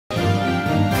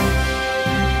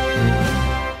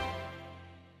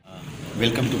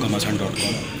Welcome to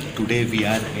Ghamasan.com. Today we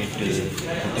are at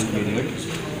Hotel Marriott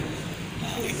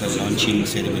at the launching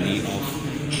ceremony of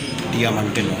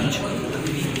Diamante launch.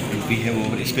 And we have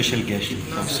our special guest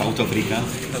from South Africa.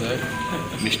 Hello.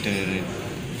 Mr.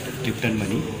 Tristan.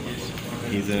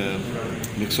 He is a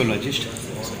mixologist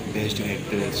based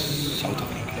at South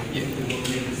Africa. Yeah.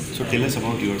 So tell us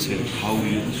about yourself,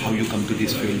 how you come to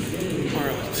this field.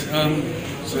 Alright.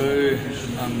 So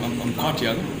I'm quite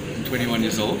young. I'm 21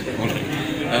 years old.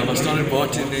 I started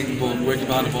bartending or working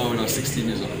behind a bar when I was 16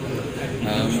 years old.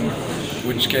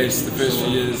 Which case the first few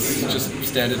years just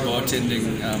standard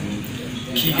bartending.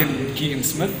 Keegan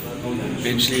Smith.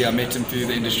 Eventually I met him through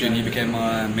the industry and he became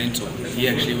my mentor. He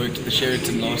actually worked at the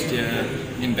Sheraton last year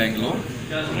in Bangalore.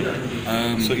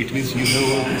 So it means you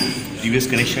have US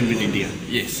connection with India?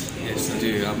 Yes, I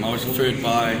do. I was referred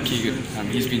by Keegan.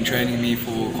 He's been training me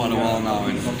for quite a while now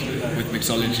and with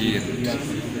Mixology and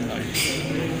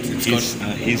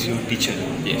he's your teacher?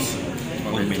 Yes.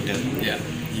 Or mentor? Yeah.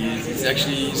 He's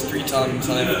actually 3-time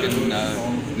South African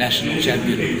national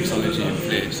champion in Mixology and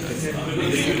flair. So,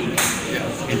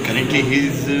 yeah. And currently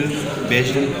he's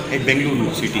based at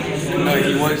Bengaluru city. No,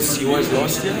 he was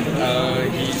last year.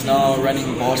 He's now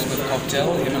running Barsmith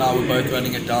Cocktail. Him and I were both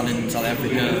running it down in South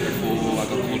Africa before I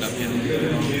got called up here.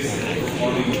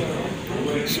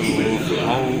 So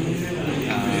how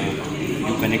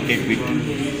you connected with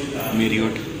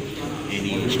Marriott?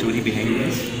 Any story behind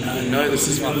this? No, this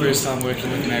is my first time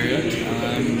working with Marriott.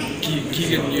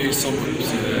 Keegan knew someone,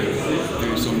 so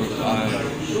through someone like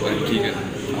Keegan, I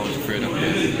was referred up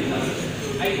there.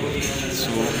 So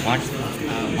what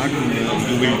you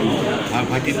will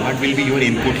do? What will be your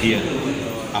input here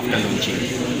after launching?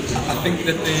 I think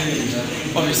that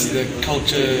obviously the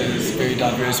culture is very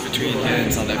diverse between here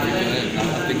and South Africa, and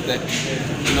I think that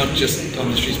not just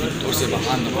on the streets but also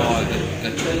behind the bar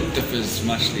that differs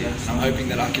muchly. I'm hoping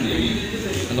that I can bring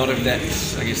a lot of that,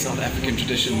 I guess, South African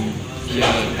tradition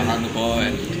here behind the bar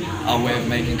and our way of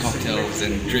making cocktails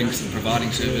and drinks and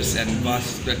providing service and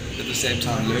advice, but at the same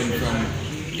time learn from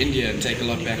India and take a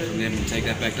lot back from them and take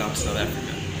that back down to South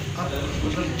Africa.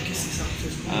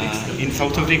 In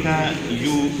South Africa,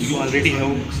 you already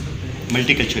have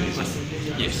multiculturalism.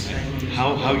 Yes.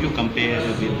 How you compare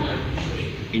with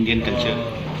Indian culture?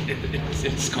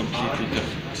 It's completely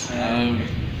different.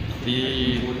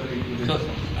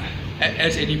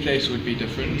 As any place would be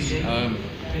different.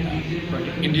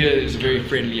 India is a very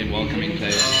friendly and welcoming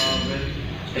place.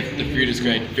 The food is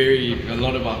great. A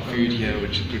lot of our food here,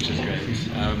 which is great.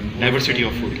 Diversity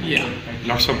of food. Yeah.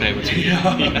 Lots of diversity.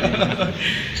 Yeah.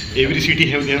 Every city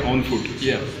have their own food.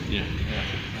 Yeah.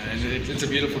 And it's a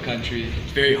beautiful country.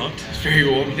 It's very hot. It's very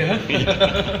warm here.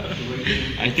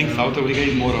 I think South Africa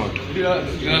is more hot. No,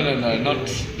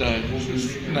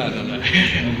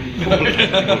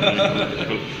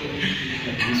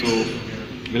 So,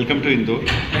 welcome to Indore.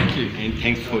 Thank you. And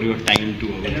thanks for your time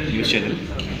to our news channel.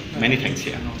 Many thanks,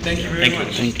 yeah. Thank you very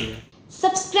much. Thank you.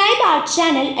 Subscribe our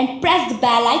channel and press the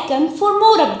bell icon for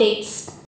more updates.